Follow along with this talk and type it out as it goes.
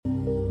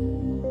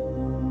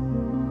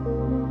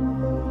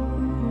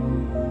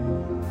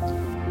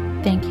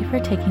you for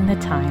taking the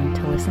time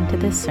to listen to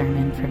this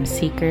sermon from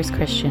Seekers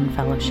Christian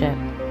Fellowship.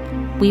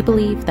 We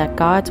believe that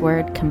God's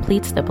Word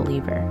completes the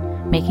believer,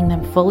 making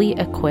them fully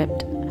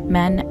equipped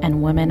men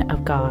and women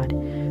of God,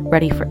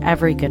 ready for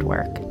every good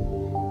work.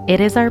 It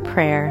is our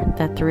prayer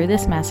that through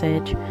this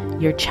message,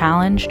 you're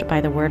challenged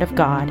by the Word of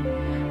God,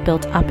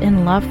 built up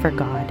in love for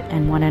God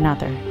and one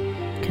another,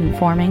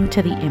 conforming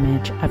to the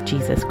image of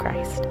Jesus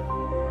Christ.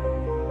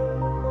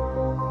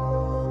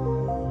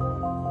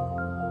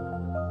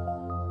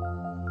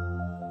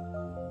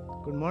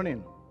 Good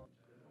morning.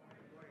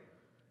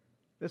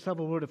 Let's have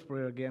a word of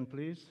prayer again,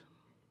 please.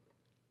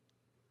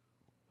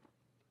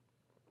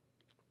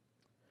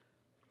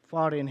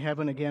 Father in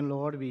heaven, again,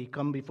 Lord, we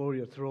come before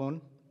your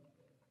throne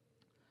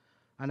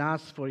and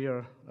ask for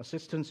your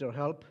assistance, your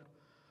help,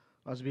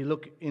 as we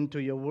look into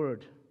your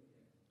word.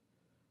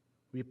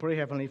 We pray,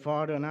 Heavenly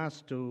Father, and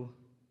ask to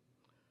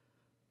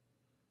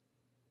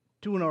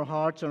tune our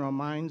hearts and our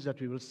minds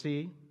that we will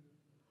see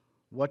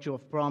what you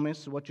have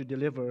promised, what you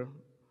deliver,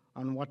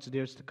 and what's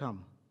theirs to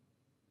come.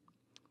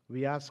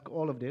 We ask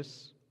all of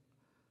this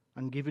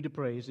and give you the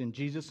praise in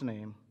Jesus'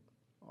 name.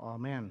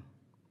 Amen.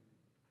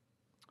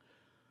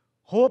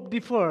 Hope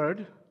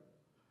deferred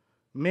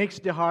makes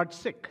the heart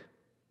sick,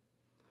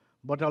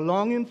 but a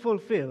longing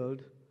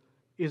fulfilled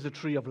is the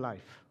tree of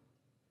life.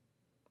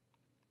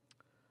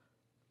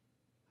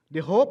 The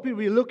hope we will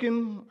be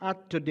looking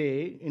at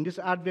today in this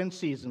Advent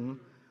season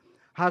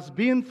has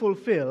been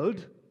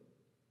fulfilled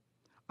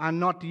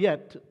and not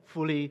yet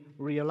fully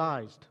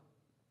realized.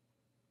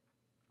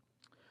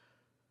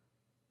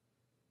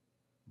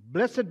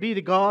 Blessed be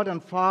the God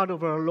and Father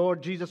of our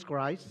Lord Jesus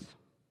Christ.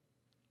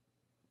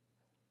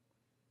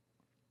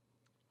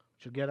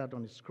 Should get that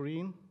on the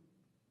screen.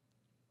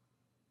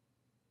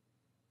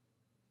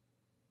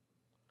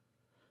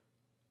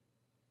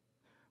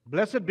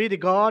 Blessed be the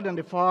God and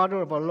the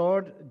Father of our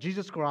Lord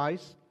Jesus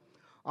Christ.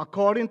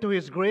 According to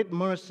his great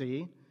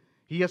mercy,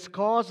 he has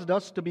caused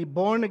us to be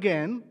born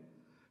again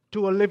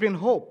to a living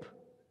hope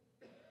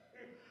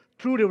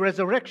through the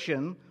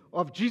resurrection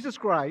of Jesus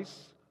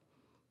Christ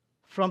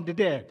from the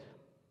dead,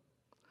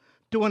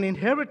 to an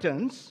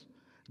inheritance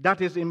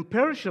that is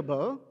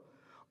imperishable,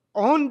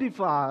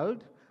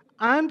 undefiled,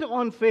 and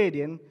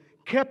unfading,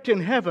 kept in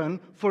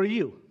heaven for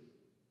you,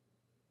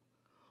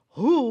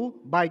 who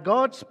by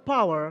God's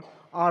power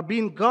are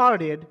being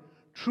guarded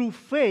through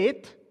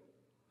faith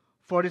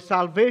for the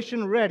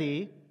salvation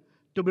ready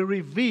to be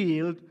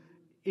revealed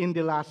in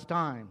the last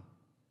time.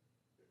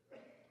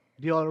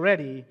 The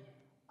already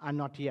and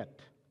not yet.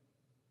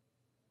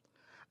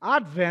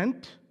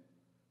 Advent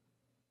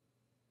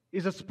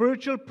is a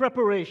spiritual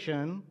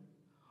preparation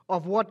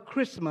of what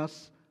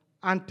Christmas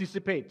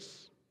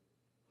anticipates: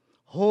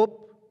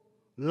 hope,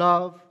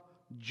 love,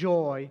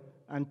 joy,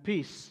 and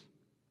peace.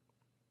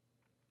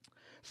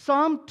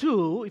 Psalm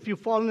 2, if you're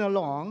following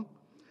along,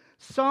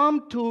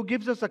 Psalm 2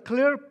 gives us a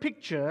clear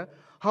picture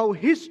how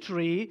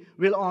history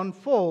will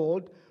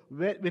unfold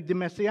with the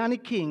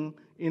Messianic King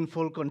in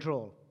full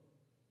control.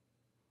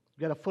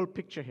 You get a full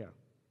picture here.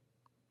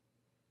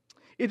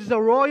 It is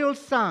a royal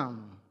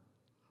psalm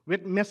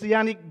with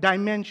messianic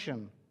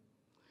dimension.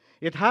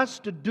 It has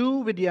to do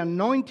with the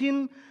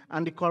anointing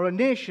and the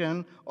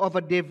coronation of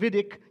a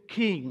Davidic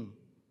king.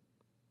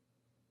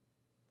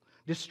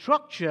 The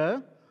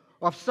structure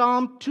of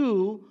Psalm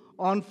 2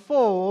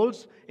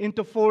 unfolds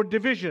into 4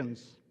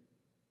 divisions: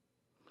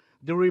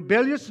 the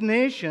rebellious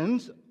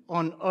nations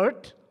on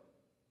earth,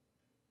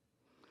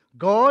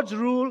 God's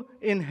rule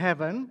in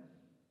heaven,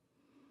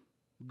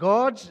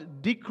 God's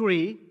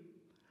decree,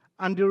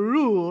 and the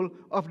rule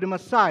of the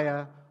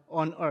Messiah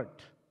on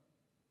earth,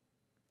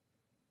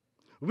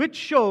 which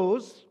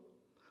shows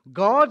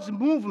God's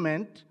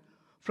movement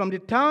from the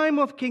time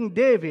of King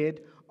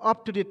David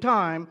up to the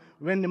time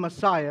when the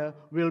Messiah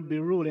will be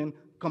ruling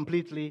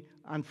completely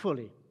and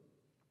fully.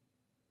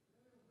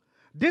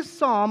 This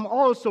psalm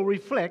also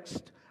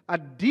reflects a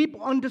deep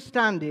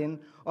understanding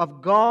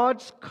of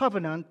God's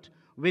covenant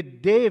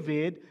with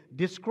David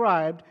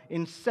described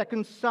in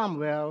 2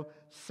 Samuel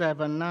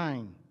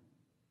 7:9.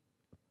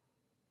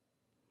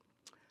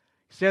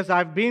 It says,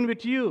 "I've been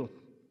with you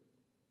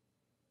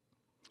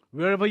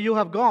wherever you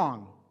have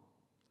gone,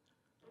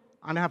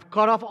 and have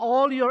cut off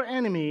all your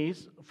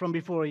enemies from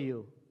before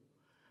you.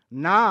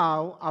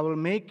 Now I will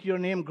make your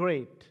name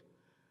great,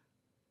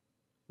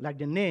 like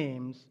the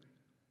names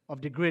of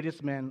the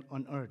greatest men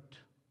on earth."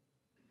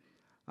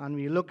 And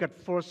we look at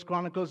 1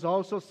 Chronicles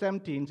also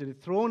 17, so the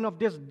throne of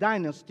this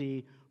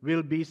dynasty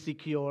will be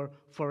secure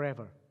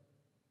forever.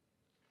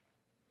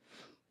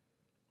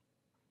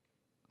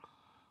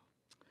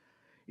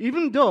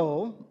 Even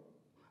though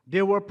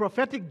there were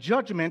prophetic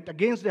judgment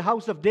against the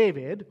house of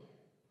David,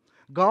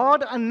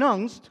 God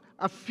announced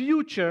a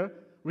future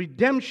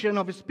redemption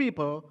of his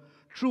people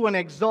through an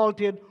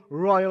exalted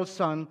royal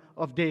son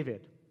of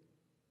David.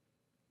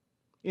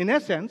 In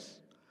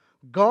essence,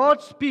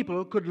 God's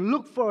people could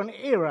look for an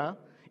era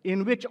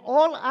in which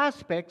all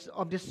aspects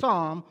of the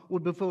psalm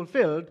would be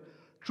fulfilled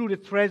through the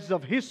threads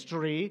of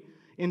history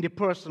in the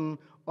person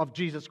of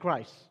Jesus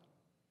Christ.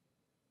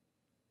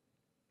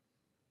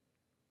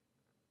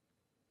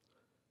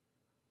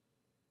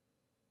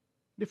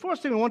 The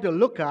first thing we want to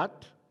look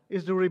at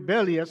is the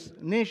rebellious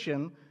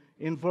nation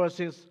in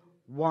verses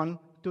 1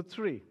 to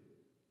 3.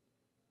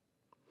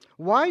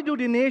 Why do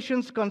the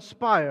nations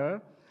conspire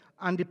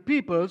and the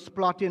peoples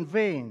plot in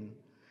vain?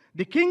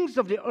 The kings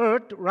of the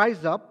earth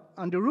rise up,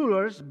 and the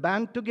rulers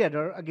band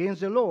together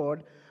against the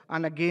Lord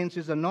and against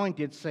his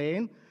anointed,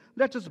 saying,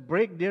 let us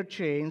break their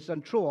chains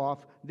and throw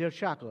off their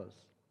shackles.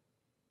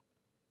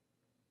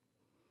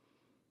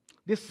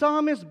 The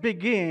psalmist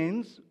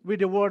begins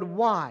with the word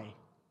why.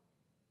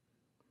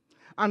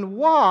 And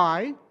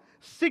why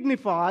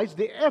signifies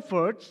the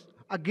efforts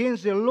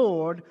against the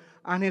Lord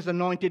and his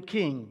anointed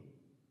king.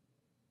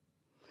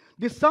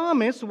 The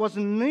psalmist was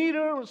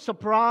neither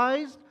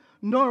surprised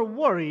nor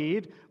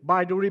worried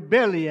by the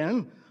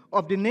rebellion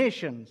of the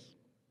nations,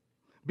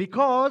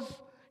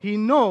 because he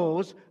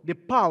knows the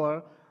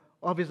power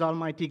of his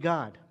Almighty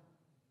God.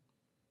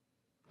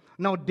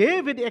 Now,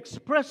 David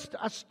expressed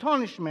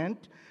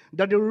astonishment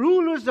that the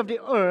rulers of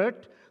the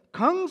earth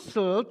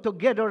counseled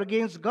together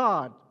against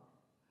God.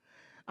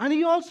 And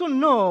he also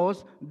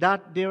knows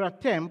that their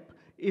attempt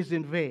is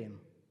in vain.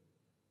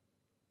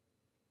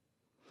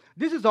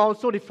 This is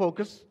also the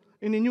focus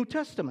in the New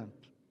Testament.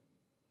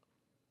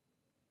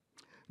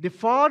 The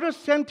Father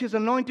sent his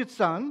anointed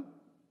Son,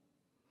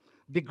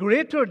 the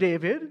greater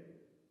David,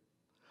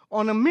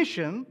 on a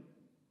mission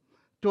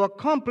to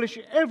accomplish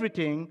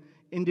everything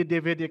in the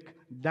Davidic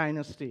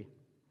dynasty.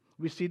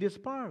 We see this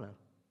parallel.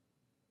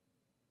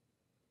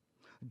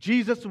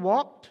 Jesus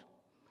walked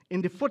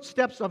in the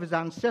footsteps of his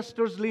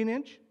ancestors'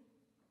 lineage,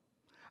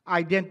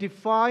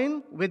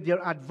 identifying with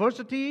their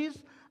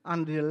adversities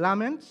and their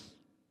laments.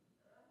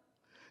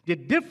 The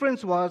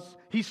difference was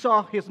he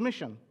saw his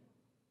mission.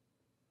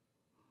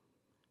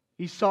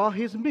 He saw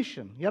his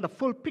mission. He had a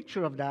full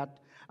picture of that,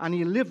 and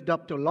he lived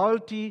up to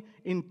loyalty,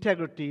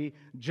 integrity,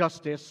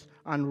 justice,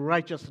 and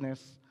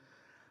righteousness,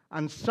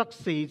 and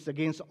succeeds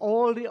against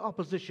all the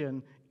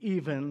opposition,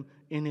 even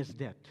in his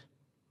death.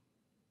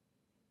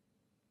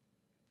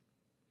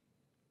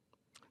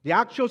 The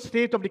actual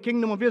state of the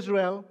kingdom of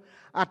Israel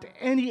at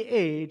any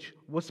age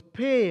was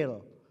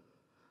pale,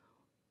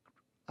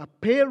 a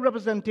pale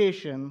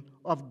representation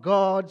of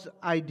God's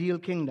ideal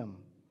kingdom.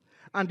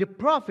 And the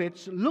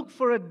prophets look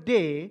for a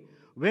day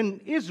when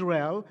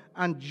Israel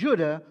and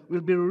Judah will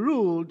be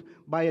ruled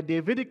by a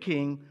Davidic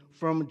king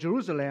from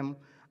Jerusalem,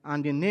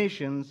 and the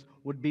nations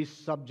would be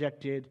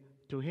subjected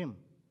to him.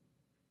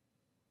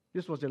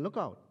 This was the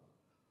lookout.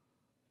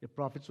 The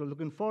prophets were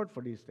looking forward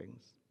for these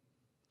things.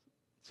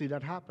 See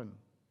that happen.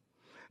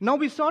 Now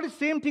we saw the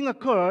same thing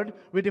occurred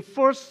with the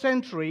first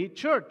century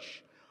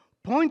church,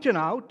 pointing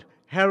out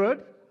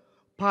Herod,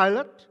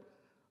 Pilate,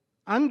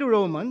 and the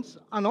Romans,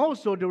 and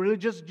also the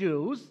religious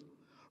Jews,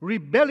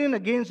 rebelling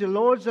against the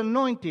Lord's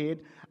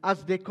anointed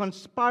as they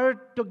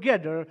conspired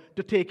together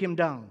to take him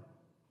down.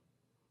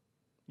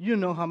 You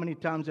know how many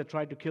times they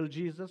tried to kill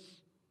Jesus?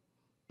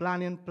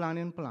 Planning.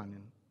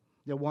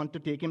 They want to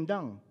take him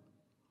down.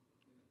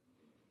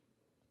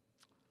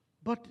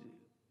 But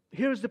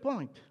here's the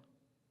point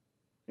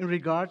in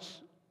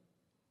regards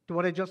to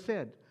what I just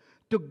said.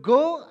 To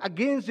go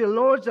against the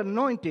Lord's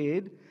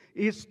anointed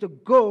is to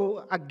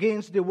go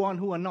against the one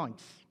who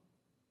anoints.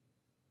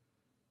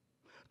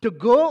 To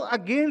go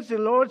against the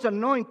Lord's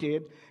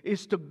anointed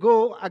is to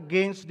go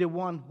against the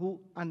one who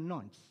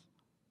anoints.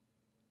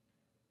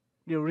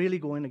 They're really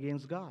going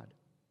against God.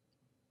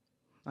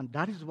 And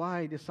that is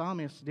why the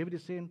psalmist, David,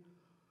 is saying,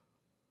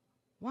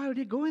 why are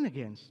they going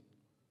against?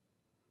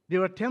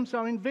 Their attempts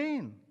are in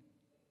vain.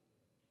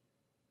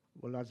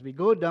 Well, as we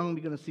go down,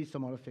 we're going to see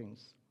some other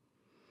things.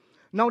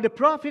 Now, the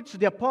prophets,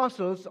 the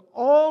apostles,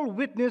 all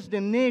witness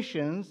the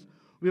nations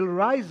will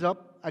rise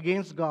up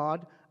against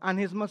God and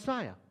his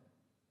Messiah.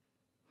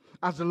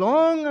 As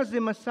long as the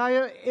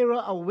Messiah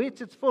era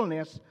awaits its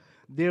fullness,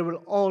 there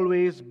will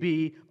always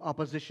be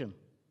opposition.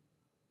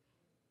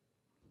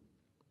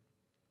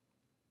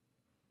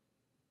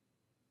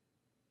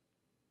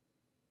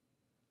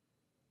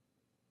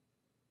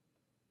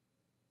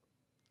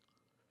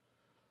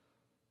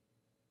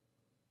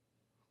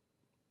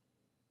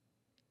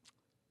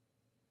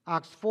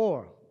 Acts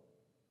 4,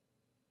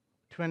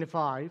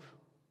 25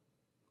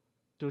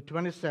 to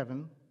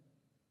 27,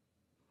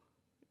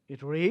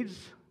 it reads,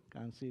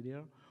 can't see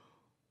there,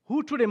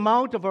 who through the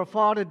mouth of our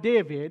father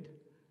David,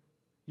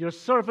 your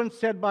servant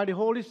said by the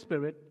Holy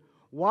Spirit,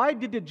 why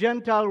did the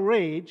Gentile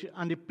rage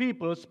and the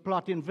peoples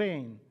plot in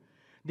vain?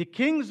 The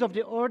kings of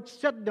the earth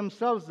set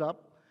themselves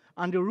up,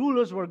 and the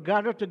rulers were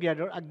gathered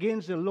together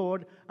against the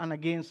Lord and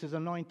against his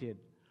anointed.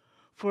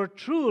 For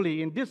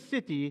truly in this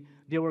city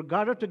they were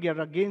gathered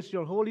together against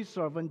your holy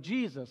servant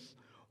Jesus,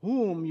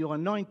 whom you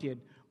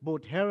anointed,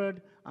 both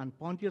Herod and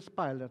Pontius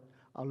Pilate,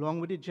 along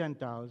with the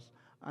Gentiles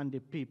and the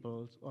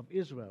peoples of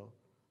Israel.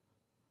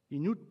 The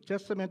New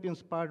Testament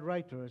inspired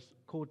writers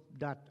quote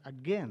that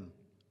again.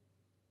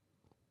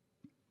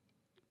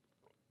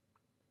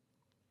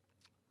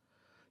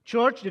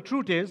 Church, the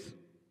truth is,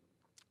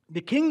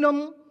 the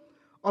kingdom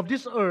of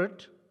this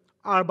earth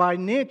are by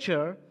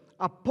nature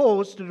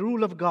opposed to the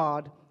rule of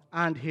God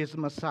and his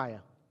Messiah.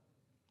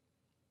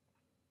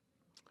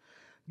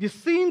 The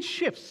scene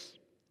shifts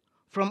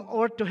from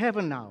earth to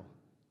heaven now,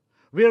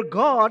 where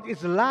God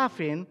is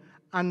laughing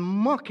and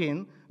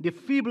mocking the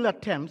feeble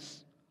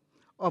attempts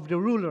of the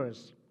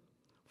rulers,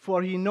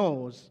 for he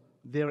knows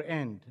their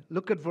end.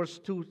 Look at verse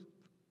 2,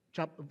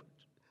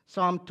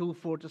 Psalm 2,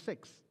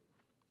 4-6.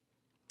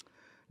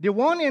 The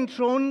one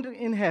enthroned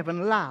in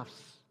heaven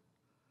laughs.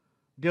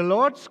 The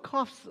Lord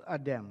scoffs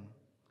at them.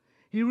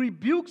 He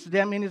rebukes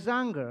them in his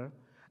anger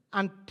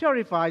and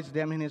terrifies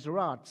them in his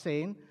wrath,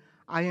 saying,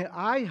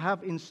 I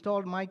have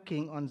installed my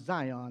king on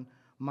Zion,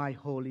 my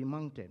holy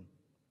mountain.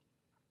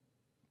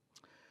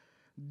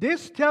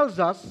 This tells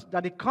us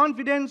that the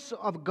confidence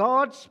of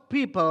God's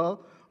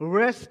people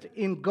rests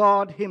in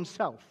God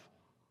himself.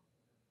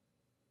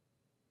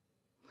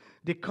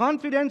 The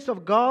confidence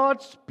of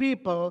God's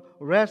people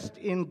rests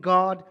in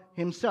God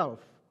himself,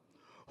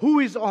 who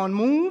is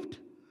unmoved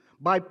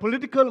by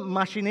political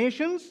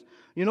machinations,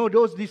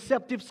 those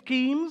deceptive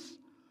schemes,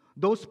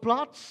 those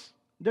plots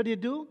that they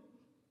do.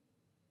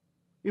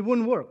 It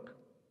wouldn't work.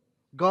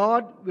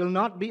 God will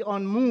not be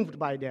unmoved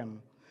by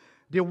them.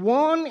 The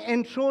one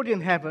enthroned in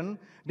heaven,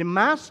 the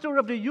master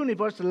of the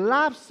universe,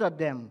 laughs at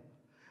them.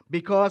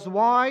 Because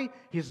why?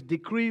 His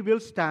decree will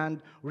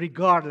stand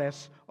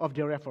regardless of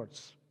their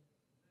efforts.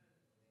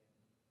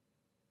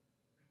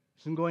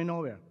 Isn't going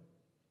nowhere.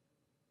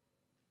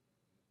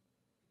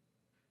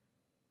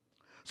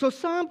 So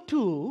Psalm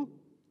 2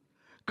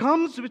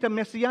 comes with a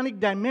messianic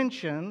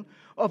dimension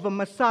of a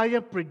Messiah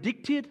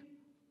predicted,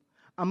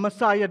 a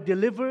Messiah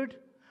delivered,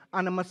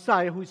 and a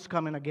Messiah who is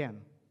coming again.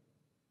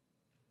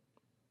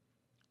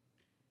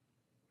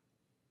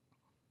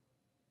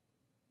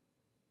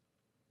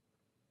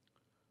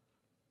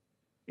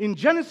 In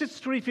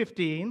Genesis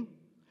 3:15,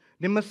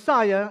 the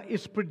Messiah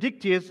is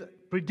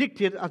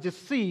predicted as the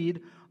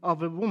seed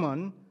of a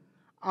woman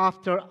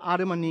after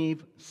Adam and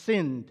Eve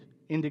sinned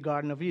in the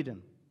Garden of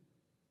Eden.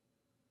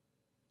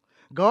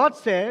 God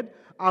said,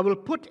 I will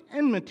put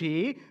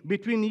enmity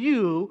between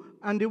you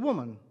and the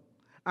woman,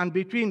 and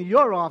between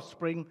your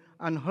offspring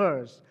and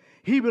hers.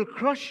 He will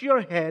crush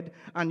your head,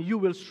 and you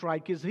will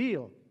strike his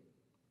heel.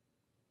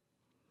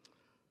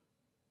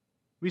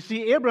 We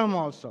see Abraham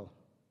also.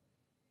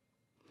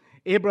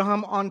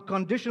 Abraham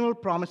unconditional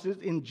promises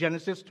in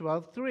Genesis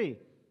 12:3.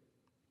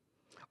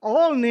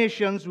 All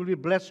nations will be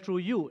blessed through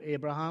you,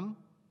 Abraham,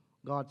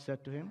 God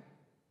said to him.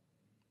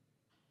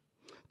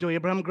 To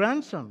Abraham's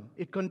grandson,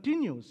 it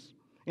continues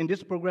in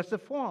this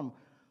progressive form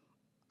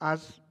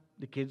as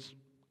the kids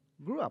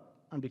grew up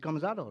and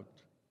becomes adult.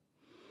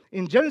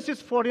 In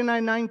Genesis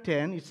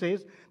 49:9-10, it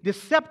says, the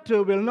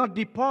scepter will not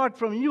depart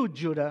from you,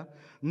 Judah,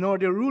 nor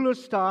the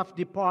ruler's staff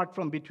depart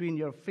from between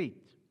your feet.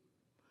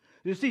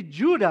 You see,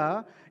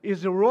 Judah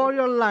is the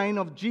royal line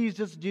of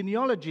Jesus'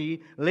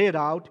 genealogy laid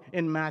out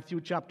in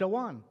Matthew chapter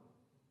 1.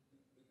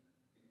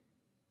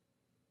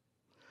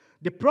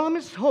 The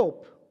promised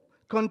hope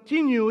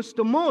continues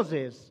to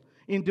Moses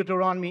in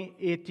Deuteronomy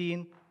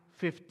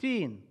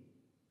 18:15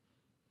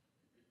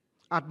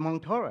 at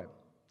Mount Horeb.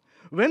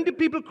 When the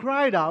people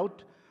cried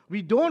out,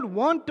 we don't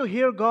want to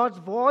hear God's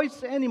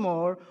voice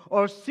anymore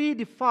or see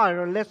the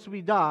fire lest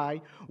we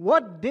die,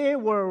 what they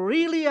were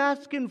really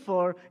asking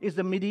for is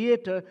a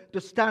mediator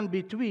to stand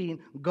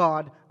between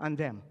God and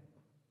them.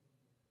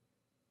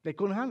 They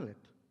couldn't handle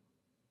it.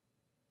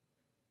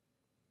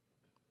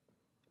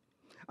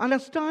 And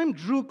as time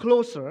drew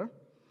closer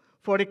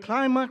for the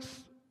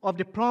climax of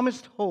the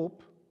promised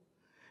hope,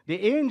 the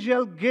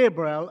angel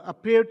Gabriel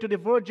appeared to the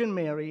Virgin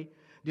Mary,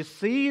 the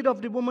seed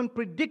of the woman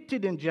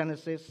predicted in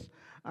Genesis,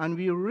 and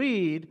we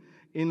read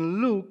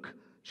in Luke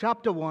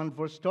chapter 1,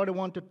 verse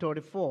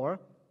 31-34,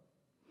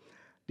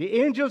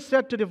 the angel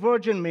said to the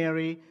Virgin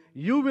Mary,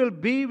 you will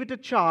be with a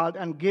child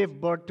and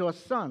give birth to a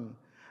son,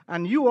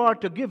 and you are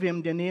to give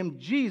him the name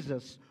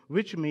Jesus,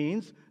 which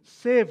means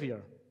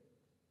Savior.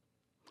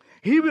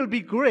 He will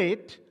be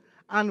great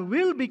and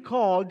will be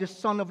called the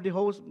Son of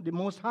the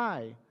Most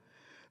High.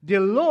 The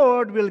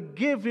Lord will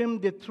give him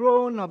the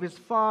throne of his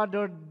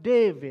father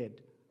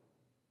David,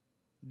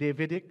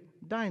 Davidic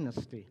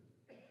dynasty.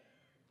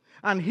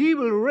 And he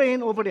will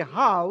reign over the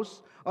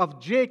house of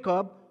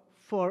Jacob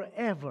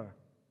forever.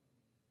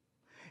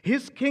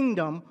 His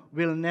kingdom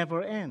will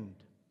never end.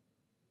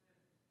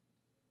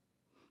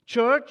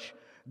 Church,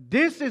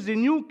 this is the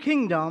new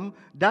kingdom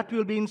that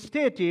will be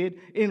instated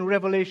in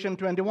Revelation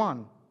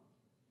 21.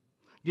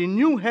 The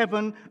new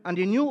heaven and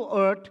the new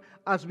earth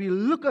as we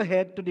look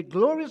ahead to the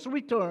glorious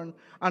return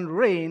and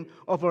reign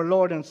of our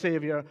Lord and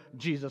Savior,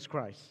 Jesus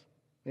Christ.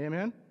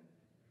 Amen?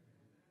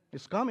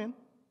 It's coming.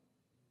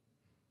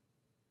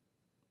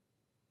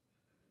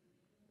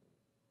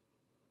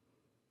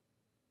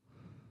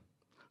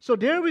 So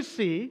there we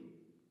see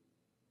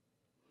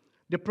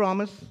the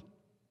promise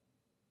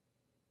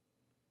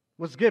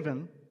was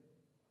given,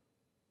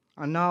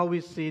 and now we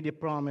see the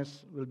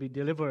promise will be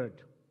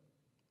delivered.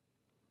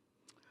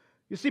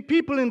 You see,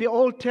 people in the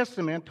Old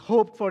Testament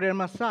hoped for their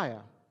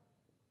Messiah.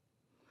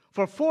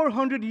 For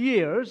 400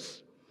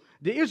 years,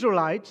 the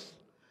Israelites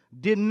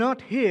did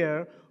not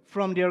hear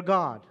from their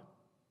God.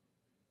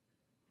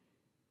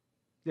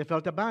 They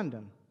felt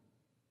abandoned.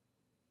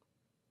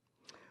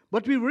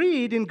 But we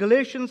read in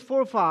Galatians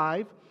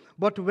 4:5,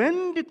 but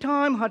when the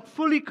time had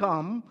fully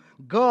come,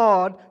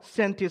 God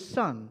sent his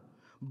Son,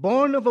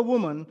 born of a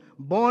woman,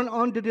 born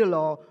under the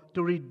law,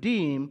 to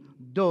redeem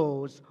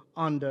those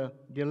under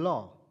the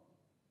law.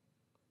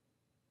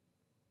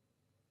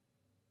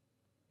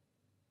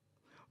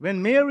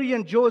 When Mary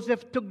and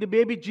Joseph took the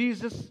baby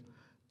Jesus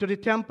to the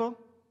temple,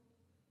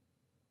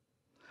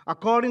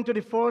 according to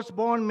the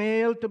firstborn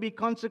male to be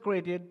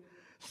consecrated,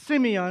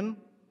 Simeon,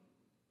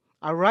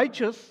 a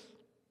righteous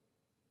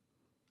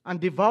and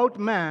devout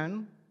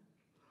man,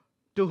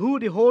 to whom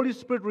the Holy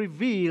Spirit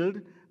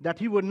revealed that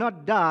he would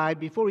not die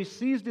before he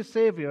sees the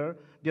Savior,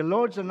 the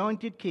Lord's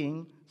anointed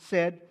King,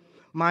 said,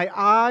 "My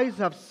eyes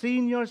have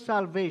seen your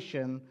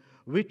salvation,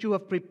 which you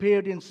have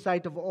prepared in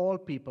sight of all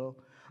people,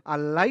 a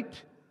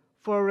light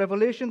for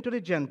revelation to the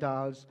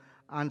Gentiles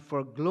and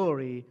for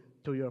glory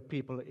to your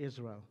people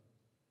Israel."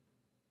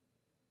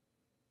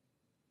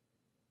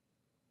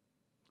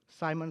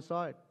 Simon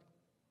saw it.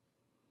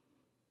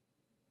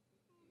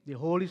 The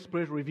Holy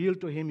Spirit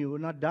revealed to him he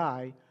would not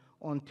die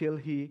until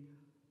he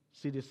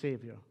see the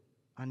Savior.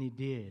 And he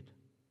did.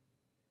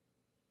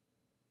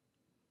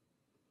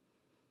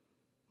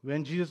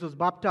 When Jesus was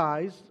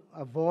baptized,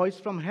 a voice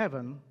from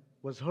heaven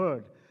was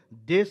heard.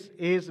 "This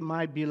is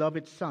my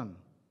beloved Son,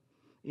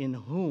 in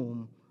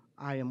whom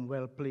I am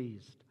well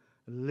pleased.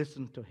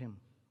 Listen to him."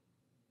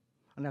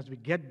 And as we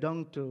get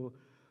down to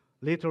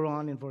later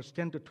on in verse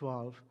 10 to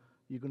 12,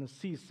 you're going to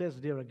see it says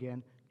there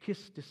again,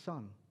 "Kiss the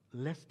Son,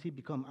 lest he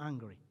become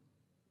angry."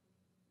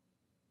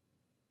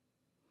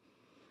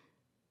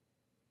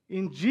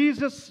 In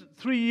Jesus'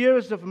 3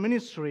 years of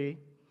ministry,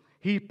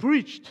 he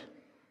preached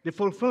the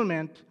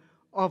fulfillment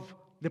of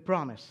the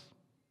promise.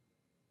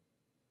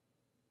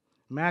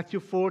 Matthew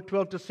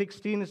 4:12 to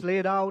 16 is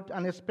laid out,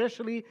 and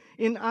especially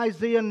in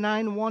Isaiah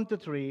 9:1 to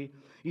 3,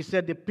 he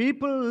said, "The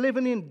people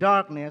living in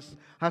darkness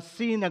have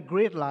seen a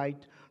great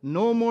light.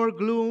 No more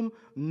gloom,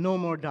 no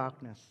more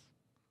darkness.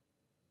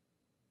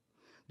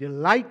 The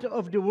light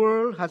of the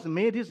world has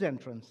made his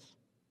entrance."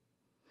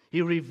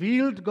 He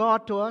revealed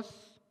God to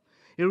us.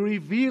 He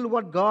revealed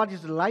what God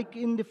is like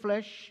in the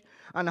flesh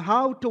and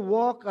how to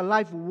walk a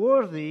life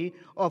worthy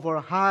of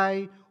our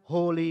high,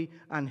 holy,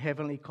 and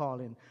heavenly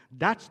calling.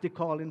 That's the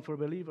calling for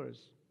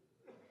believers.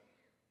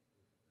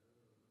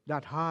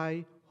 That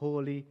high,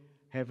 holy,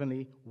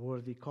 heavenly,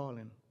 worthy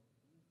calling.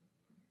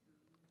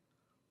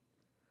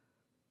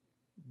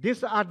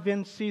 This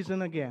Advent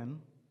season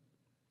again,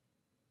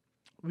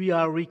 we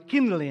are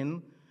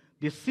rekindling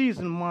the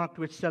season marked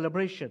with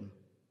celebration,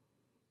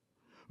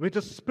 with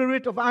a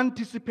spirit of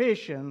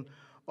anticipation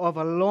of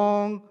a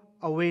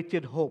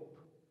long-awaited hope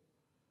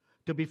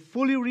to be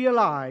fully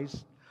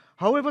realized,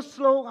 however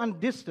slow and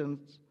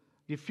distant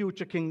the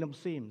future kingdom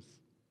seems.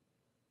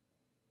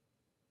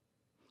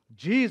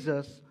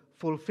 Jesus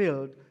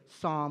fulfilled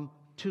Psalm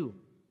 2.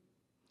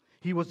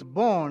 He was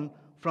born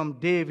from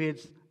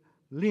David's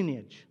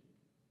lineage.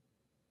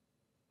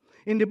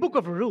 In the book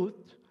of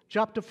Ruth,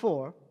 chapter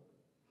 4,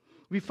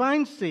 we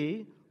find,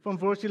 from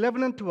verse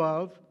 11 and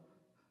 12,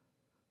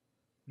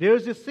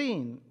 there's a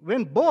scene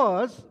when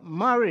Boaz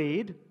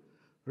married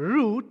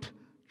Ruth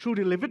through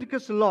the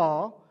Leviticus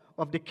law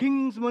of the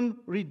kinsman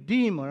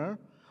redeemer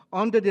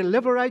under the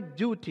Levirate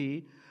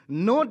duty.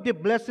 Note the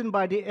blessing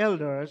by the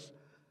elders.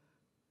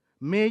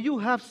 "May you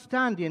have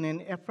standing in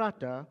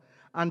Ephrathah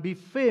and be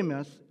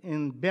famous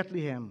in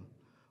Bethlehem,"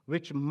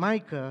 which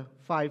Micah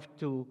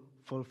 5:2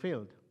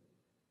 fulfilled.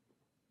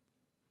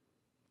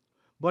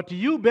 "But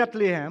you,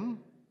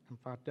 Bethlehem,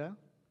 Ephrathah,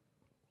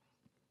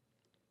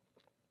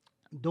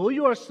 though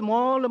you are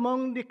small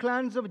among the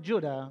clans of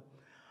Judah,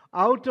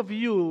 out of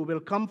you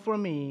will come for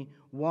me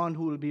one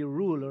who will be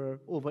ruler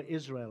over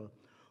Israel,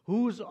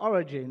 whose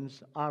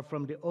origins are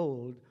from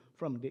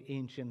the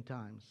ancient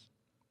times."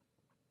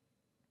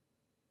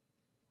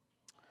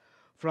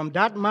 From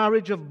that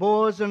marriage of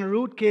Boaz and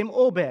Ruth came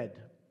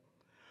Obed.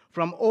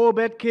 From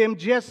Obed came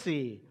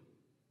Jesse.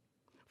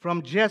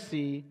 From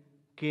Jesse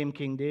came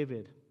King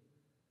David.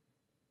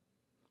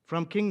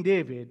 From King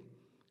David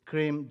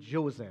came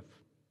Joseph.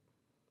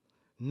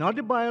 Not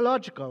the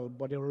biological,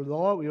 but the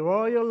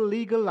royal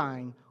legal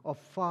line of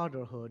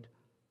fatherhood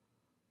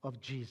of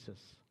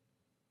Jesus.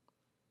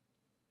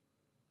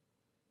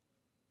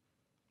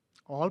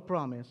 All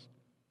promised,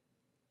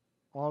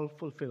 all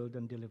fulfilled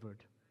and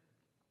delivered.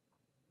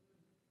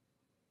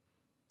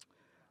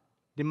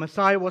 The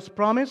Messiah was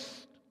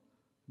promised,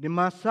 the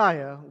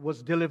Messiah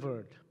was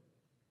delivered.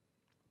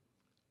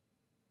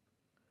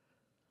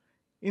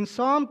 In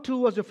Psalm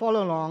 2, as you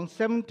follow along,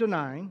 7 to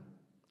 9,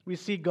 we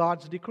see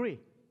God's decree.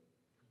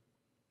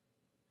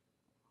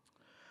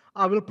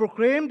 "I will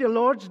proclaim the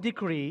Lord's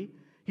decree.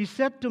 He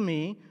said to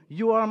me,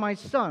 'You are my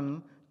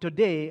son.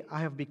 Today I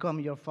have become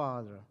your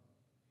father.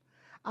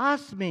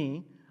 Ask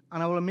me,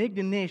 and I will make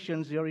the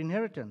nations your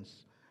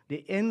inheritance,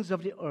 the ends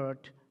of the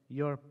earth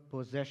your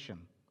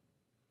possession.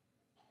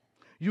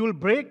 You will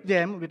break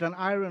them with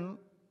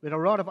a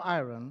rod of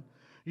iron.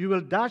 You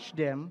will dash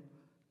them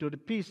to the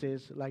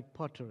pieces like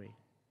pottery.'"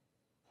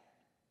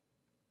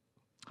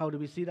 How do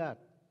we see that?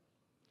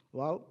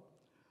 Well,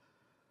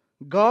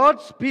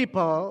 God's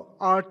people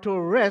are to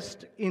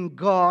rest in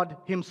God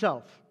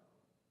Himself,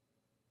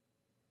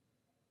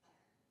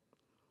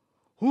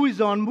 who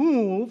is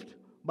unmoved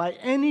by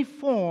any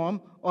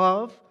form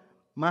of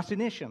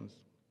machinations,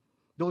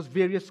 those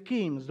various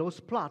schemes, those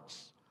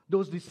plots,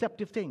 those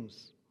deceptive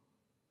things.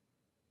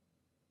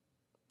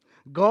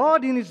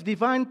 God, in His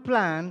divine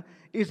plan,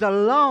 is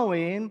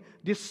allowing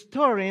this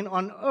stirring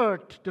on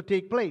earth to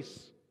take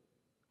place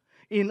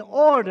in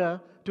order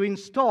to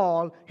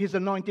install His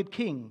anointed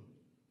king.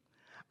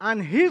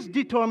 And His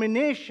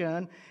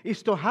determination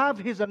is to have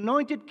His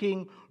anointed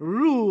king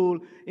rule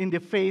in the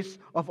face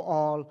of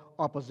all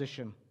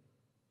opposition.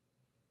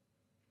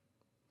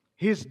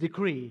 His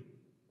decree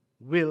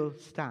will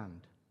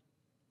stand.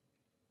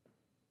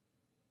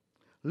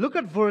 Look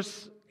at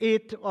verse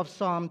 8 of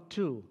Psalm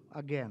 2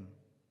 again.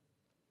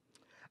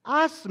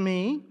 Ask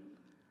me,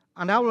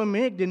 and I will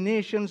make the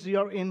nations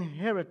your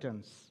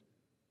inheritance,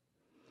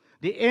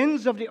 the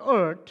ends of the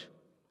earth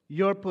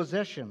your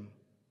possession.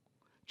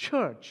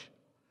 Church,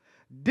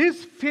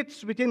 this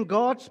fits within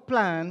God's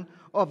plan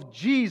of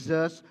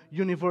Jesus'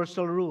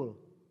 universal rule.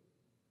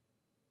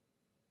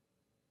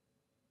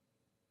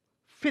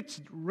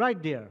 Fits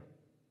right there.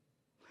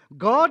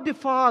 God the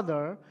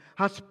Father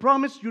has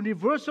promised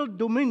universal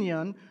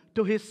dominion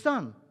to His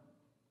Son,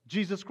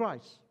 Jesus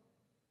Christ.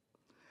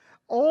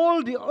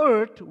 All the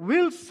earth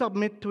will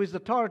submit to His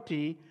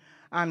authority,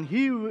 and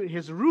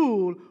His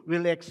rule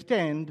will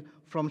extend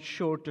from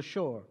shore to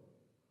shore.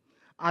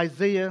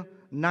 Isaiah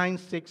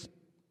 9:6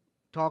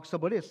 talks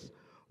about this,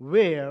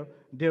 where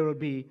there will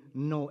be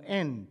no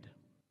end.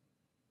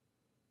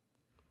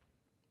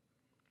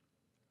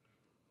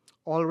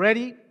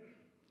 Already,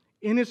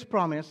 in His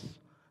promise,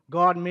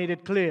 God made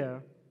it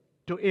clear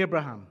to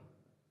Abraham,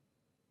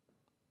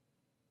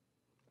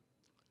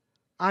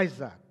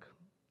 Isaac,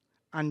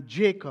 and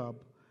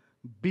Jacob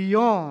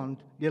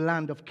beyond the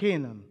land of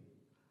Canaan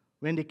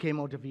when they came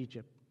out of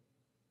Egypt,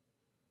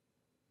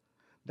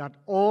 that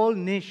all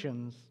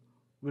nations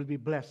will be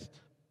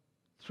blessed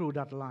through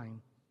that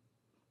line,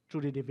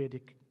 through the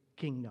Davidic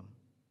kingdom.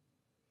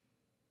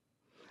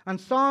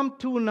 And Psalm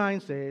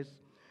 2:9 says,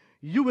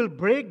 you will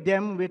break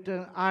them with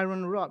an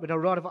iron rod, with a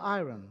rod of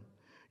iron.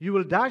 You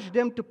will dash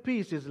them to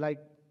pieces like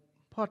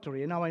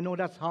pottery. Now I know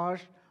that's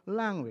harsh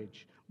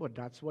language, but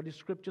that's what the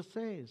scripture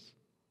says.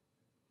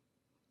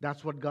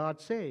 That's what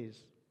God says.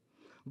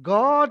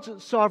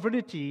 God's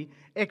sovereignty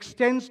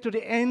extends to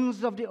the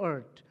ends of the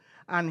earth,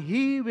 and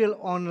He will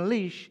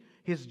unleash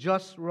His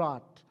just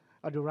wrath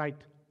at the right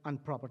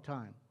and proper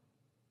time.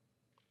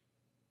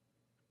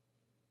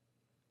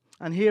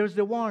 And here's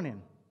the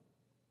warning.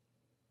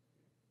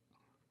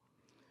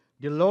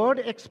 The Lord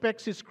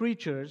expects His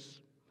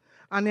creatures,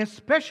 and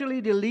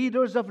especially the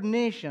leaders of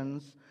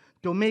nations,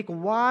 to make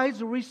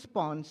wise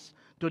response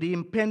to the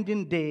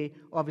impending day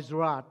of His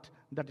wrath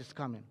that is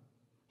coming.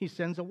 He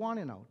sends a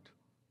warning out.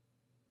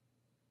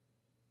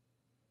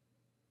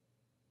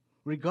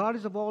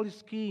 Regardless of all His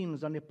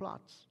schemes and the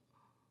plots,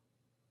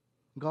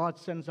 God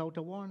sends out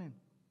a warning.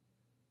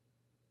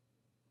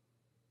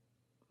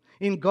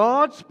 In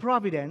God's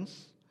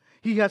providence,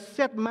 He has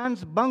set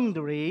man's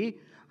boundary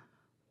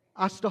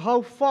as to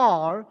how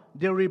far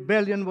their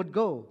rebellion would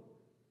go.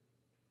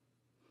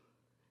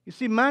 You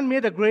see, man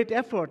made a great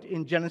effort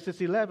in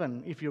Genesis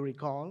 11, if you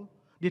recall,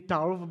 the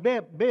Tower of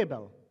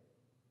Babel,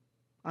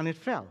 and it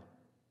fell.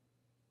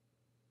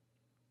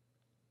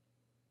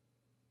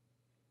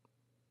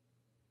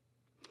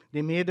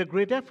 They made a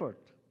great effort.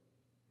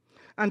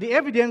 And the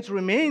evidence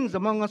remains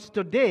among us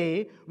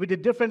today with the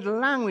different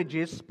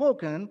languages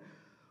spoken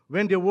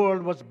when the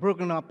world was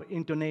broken up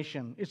into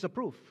nations. It's a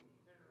proof.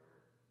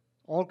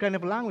 All kind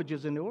of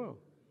languages in the world.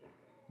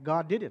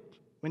 God did it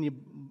when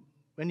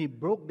He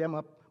broke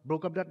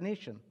up that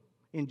nation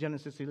in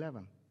Genesis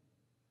 11.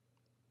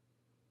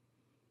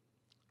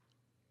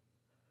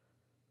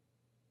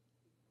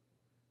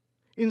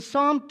 In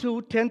Psalm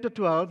 2,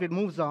 10-12, it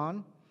moves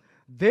on.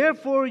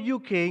 Therefore, you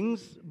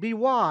kings, be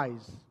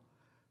wise.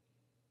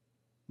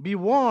 Be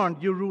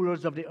warned, you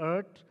rulers of the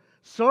earth.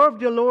 Serve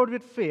the Lord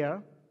with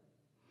fear,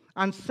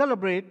 and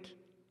celebrate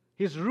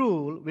His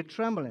rule with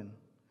trembling.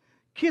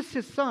 Kiss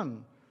His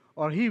Son,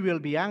 or He will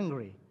be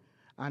angry,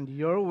 and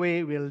your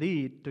way will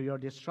lead to your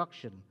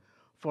destruction.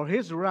 For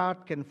His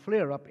wrath can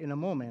flare up in a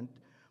moment.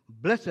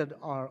 Blessed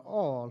are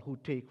all who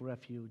take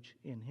refuge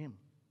in Him.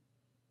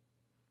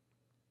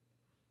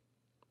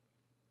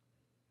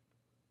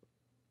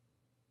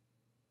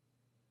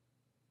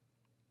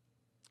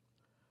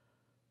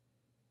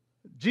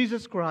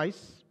 Jesus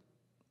Christ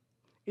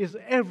is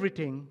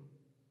everything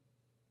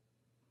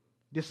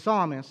the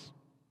psalmist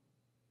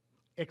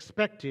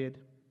expected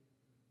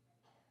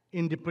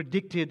in the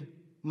predicted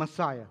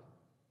Messiah.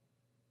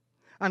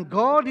 And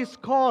God is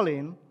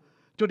calling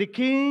to the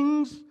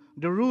kings,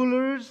 the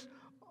rulers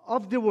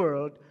of the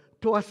world,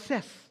 to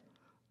assess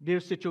their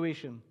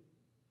situation.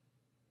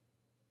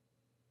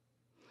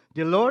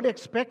 The Lord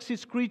expects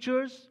His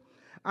creatures,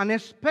 and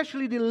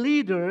especially the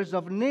leaders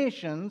of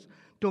nations,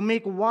 to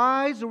make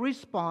wise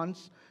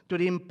response to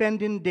the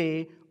impending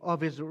day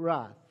of His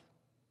wrath.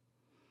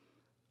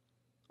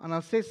 And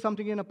I'll say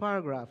something in a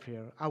paragraph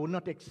here. I will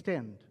not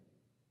extend.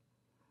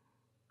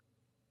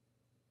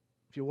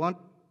 If you want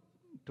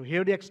to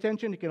hear the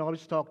extension, you can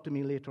always talk to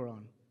me later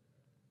on.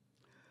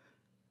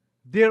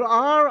 There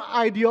are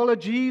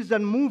ideologies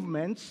and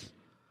movements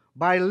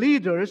by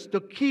leaders to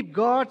keep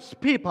God's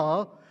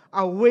people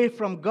away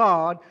from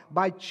God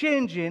by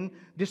changing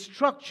the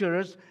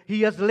structures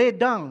He has laid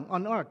down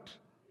on earth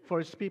for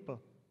His people.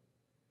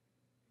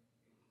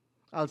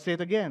 I'll say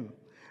it again.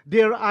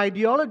 There are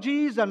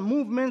ideologies and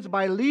movements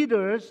by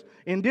leaders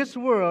in this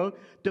world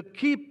to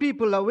keep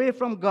people away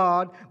from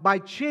God by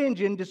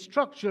changing the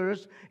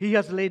structures He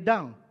has laid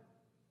down.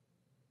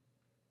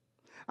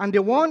 And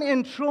the one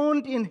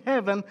enthroned in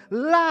heaven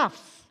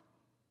laughs.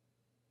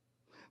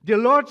 The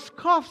Lord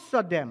scoffs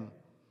at them.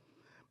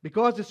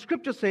 Because the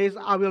scripture says,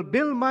 I will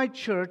build my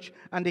church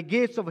and the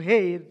gates of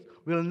Hades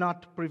will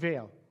not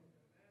prevail.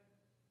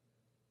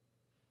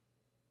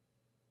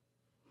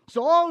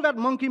 So all that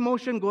monkey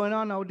motion going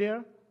on out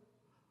there,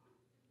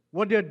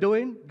 what they're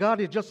doing,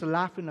 God is just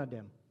laughing at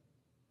them.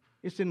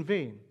 It's in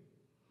vain.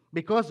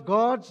 Because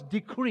God's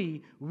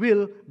decree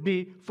will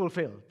be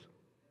fulfilled.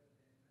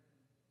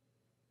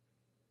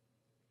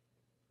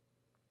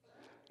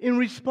 In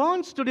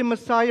response to the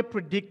Messiah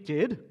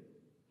predicted,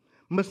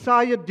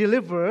 Messiah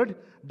delivered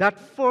that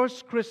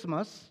first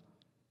Christmas.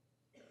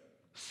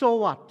 So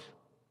what?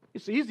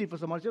 It's easy for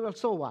someone to say, well,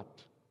 so what?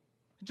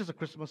 It's just a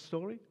Christmas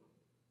story.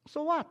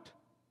 So what?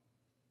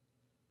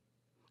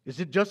 Is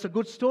it just a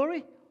good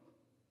story?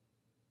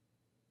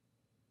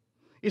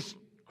 Is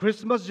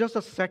Christmas just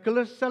a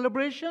secular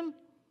celebration?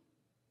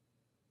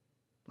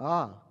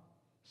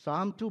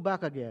 Psalm 2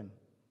 back again.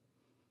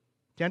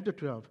 10 to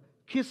 12.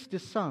 Kiss the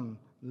Son,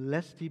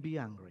 lest he be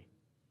angry.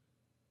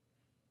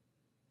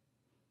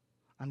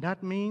 And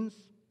that means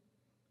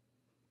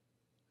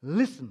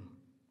listen,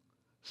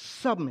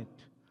 submit,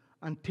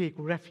 and take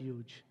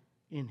refuge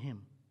in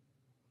Him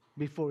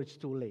before it's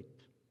too late.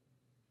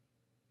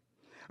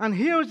 And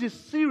here's the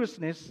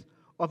seriousness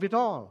of it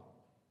all.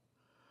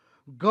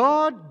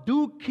 God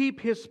do keep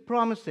His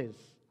promises,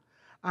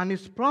 and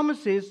His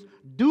promises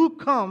do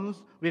come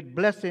with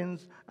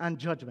blessings and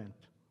judgment.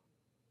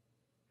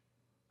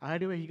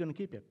 Either way, He's going to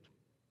keep it.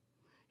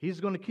 He's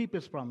going to keep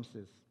His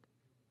promises.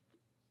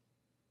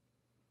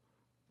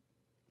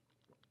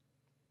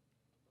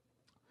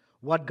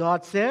 What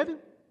God said,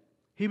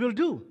 He will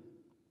do.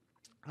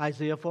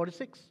 Isaiah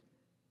 46.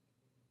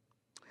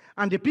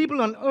 And the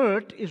people on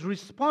earth is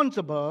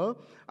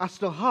responsible as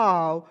to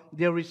how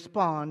they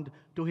respond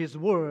to His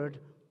word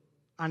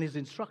and His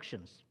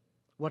instructions,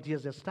 what He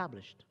has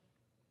established.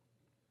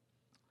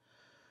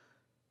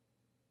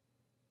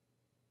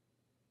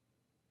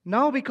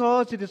 Now,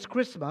 because it is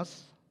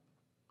Christmas,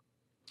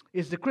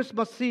 it's the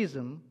Christmas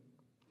season,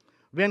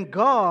 when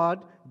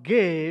God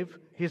gave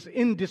His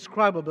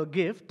indescribable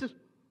gift,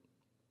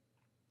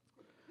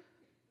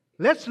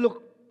 let's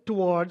look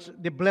towards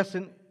the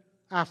blessing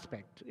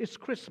aspect. It's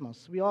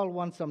Christmas. We all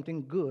want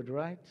something good,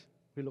 right?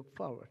 We look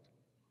forward.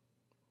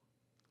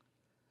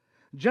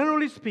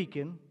 Generally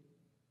speaking,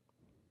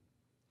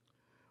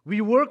 we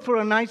work for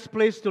a nice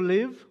place to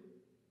live,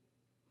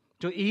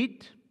 to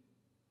eat,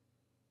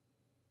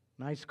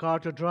 nice car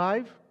to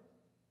drive,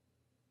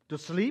 to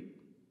sleep,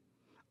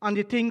 and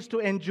the things to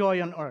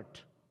enjoy on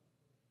earth.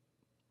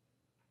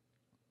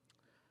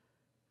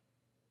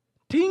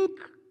 Think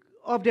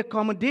of the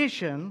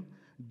accommodation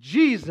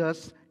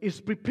Jesus is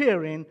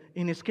preparing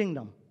in His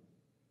kingdom.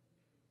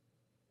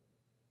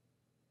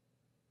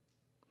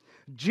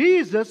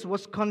 Jesus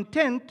was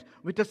content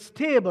with a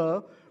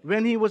stable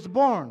when He was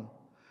born,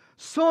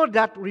 so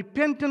that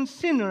repentant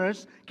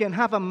sinners can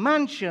have a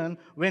mansion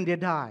when they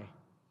die.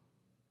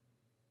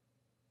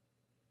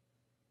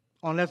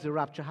 Unless the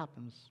rapture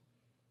happens.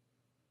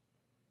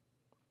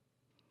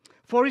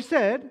 For He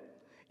said,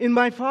 in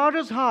my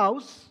Father's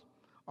house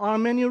are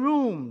many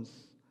rooms.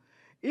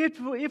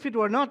 If it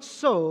were not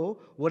so,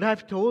 would I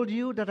have told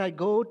you that I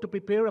go to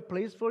prepare a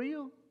place for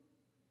you?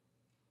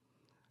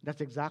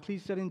 That's exactly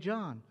said in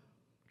John.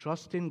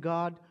 Trust in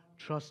God,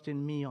 trust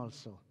in me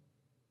also.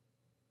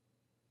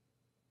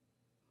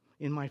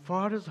 In my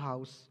Father's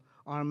house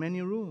are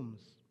many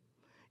rooms.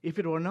 If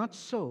it were not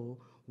so,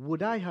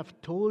 would I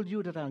have told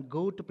you that I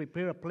go to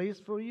prepare a place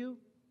for you?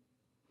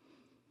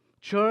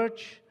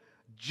 Church,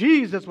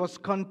 Jesus was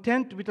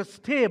content with a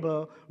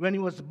stable when He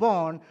was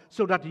born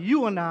so that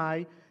you and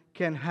I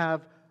can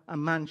have a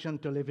mansion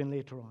to live in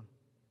later on.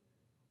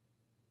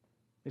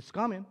 It's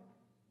coming.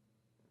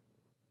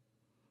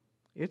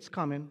 It's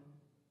coming.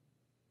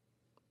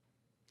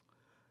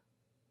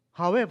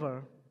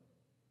 However,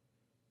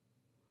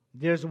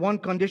 there's one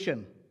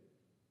condition,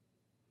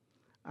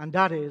 and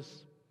that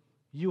is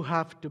you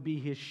have to be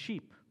His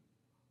sheep.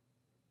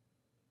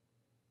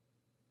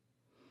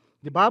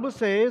 The Bible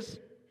says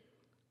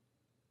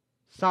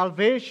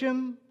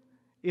salvation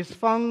is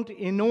found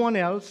in no one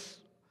else,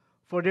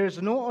 for there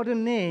is no other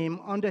name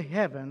under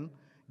heaven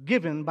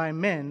given by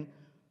men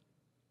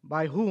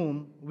by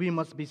whom we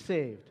must be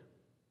saved.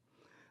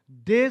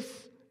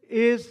 This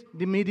is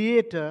the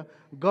mediator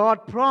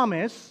God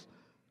promised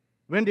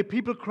when the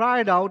people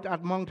cried out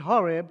at Mount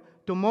Horeb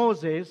to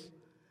Moses,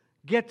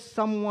 "Get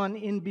someone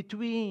in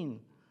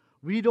between.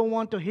 We don't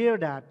want to hear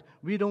that.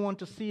 We don't want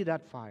to see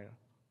that fire.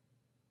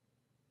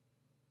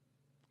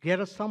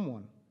 Get us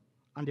someone."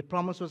 And the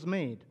promise was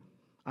made,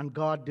 and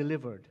God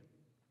delivered.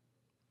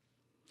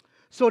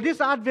 So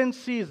this Advent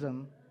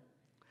season,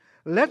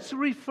 let's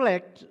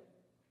reflect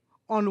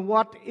on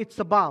what it's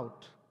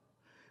about.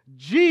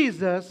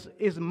 Jesus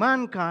is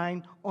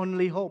mankind's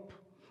only hope.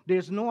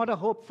 There's no other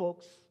hope,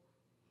 folks.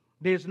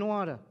 There's no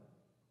other.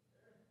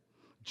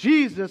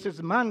 Jesus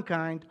is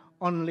mankind's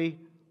only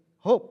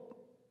hope.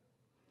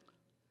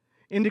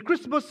 In the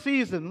Christmas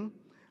season,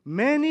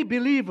 many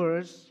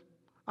believers,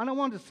 and I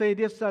want to say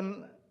this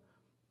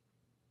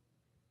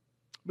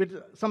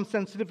with some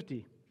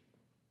sensitivity.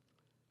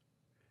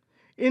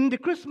 In the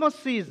Christmas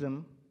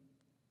season,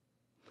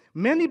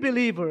 many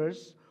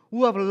believers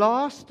who have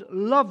lost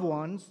loved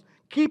ones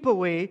keep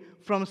away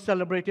from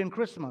celebrating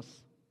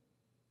Christmas.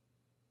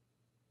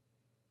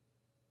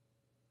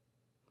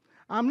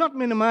 I'm not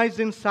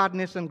minimizing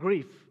sadness and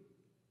grief.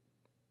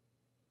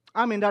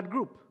 I'm in that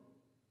group.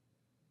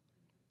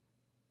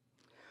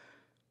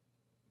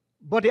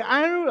 But the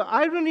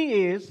irony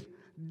is,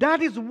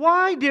 that is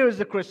why there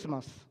is a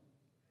Christmas.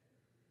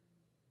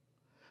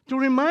 To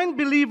remind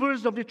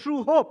believers of the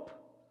true hope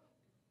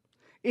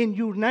in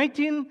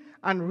uniting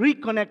and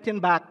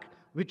reconnecting back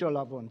with your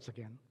loved ones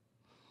again.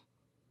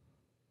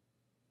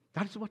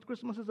 That's what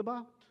Christmas is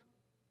about.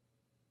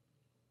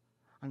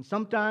 And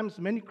sometimes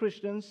many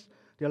Christians,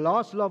 their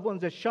lost loved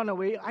ones, they shun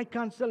away. "I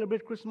can't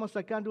celebrate Christmas,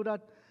 I can't do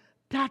that."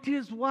 That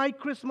is why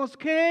Christmas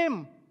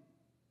came.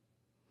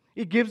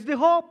 It gives the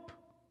hope.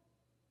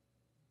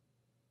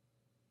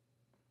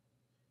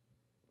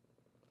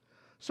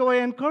 So I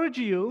encourage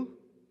you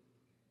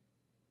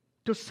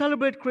to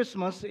celebrate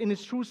Christmas in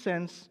its true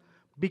sense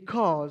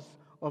because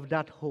of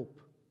that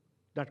hope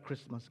that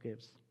Christmas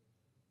gives.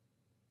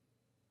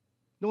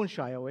 Don't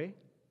shy away.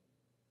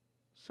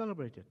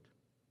 Celebrate it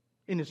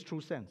in its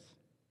true sense.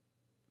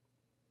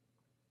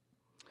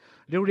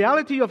 The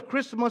reality of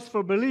Christmas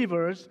for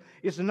believers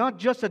is not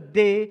just a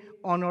day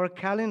on our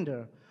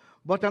calendar,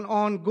 but an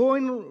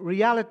ongoing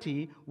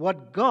reality,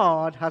 what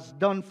God has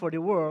done for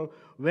the world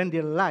when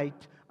the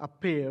light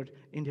appeared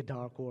in the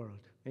dark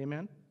world.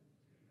 Amen?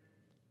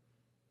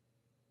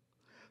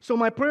 So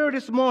my prayer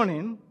this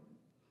morning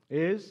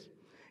is,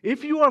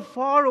 if you are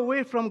far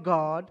away from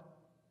God,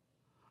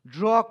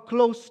 draw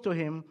close to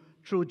Him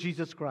through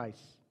Jesus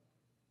Christ.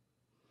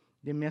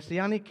 The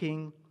Messianic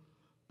King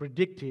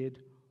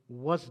predicted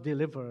was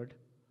delivered,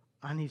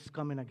 and He's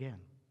coming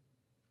again.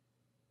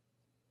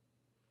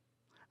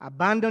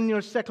 Abandon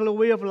your secular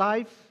way of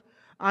life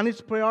and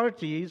its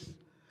priorities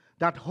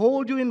that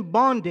hold you in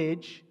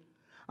bondage,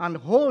 and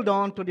hold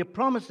on to the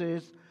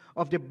promises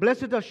of the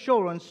blessed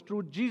assurance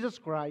through Jesus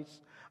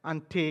Christ,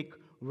 and take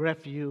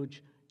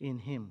refuge in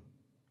Him.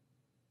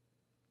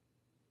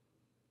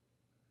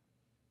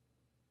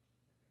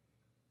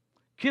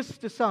 Kiss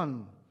the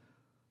Son,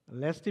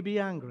 lest He be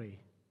angry.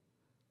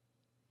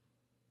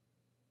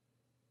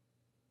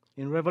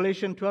 In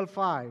Revelation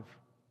 12:5,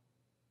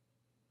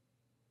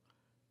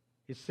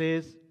 it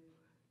says,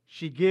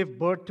 "She gave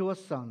birth to a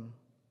son,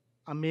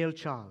 a male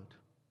child,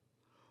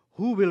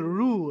 who will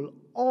rule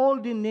all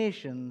the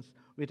nations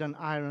with an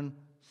iron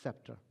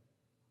scepter."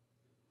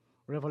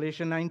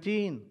 Revelation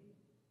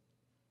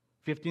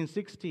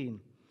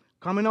 19:15-16,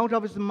 "Coming out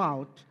of his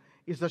mouth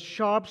is a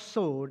sharp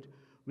sword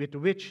with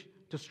which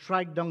to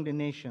strike down the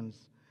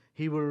nations.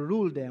 He will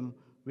rule them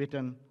with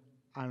an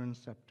iron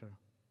scepter."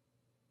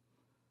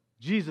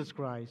 Jesus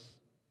Christ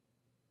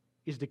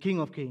is the King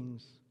of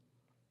kings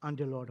and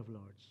the Lord of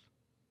lords.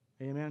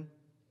 Amen?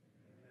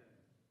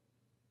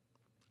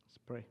 Let's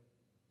pray.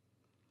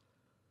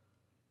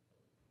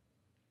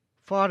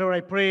 Father, I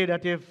pray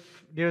that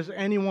if there's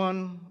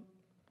anyone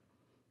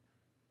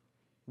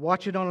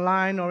watching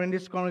online or in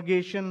this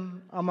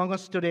congregation among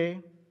us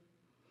today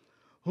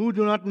who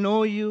do not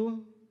know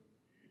you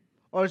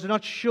or is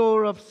not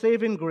sure of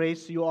saving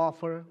grace you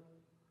offer,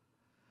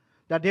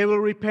 that they will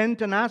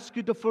repent and ask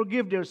you to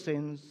forgive their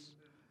sins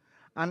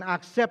and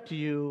accept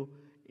you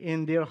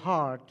in their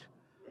heart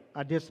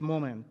at this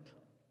moment.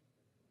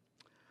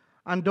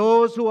 And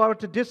those who are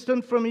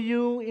distant from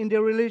you in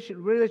their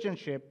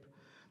relationship,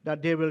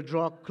 that they will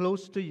draw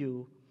close to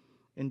you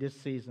in this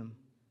season.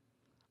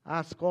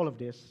 Ask all of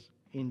this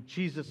in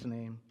Jesus'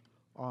 name.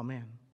 Amen.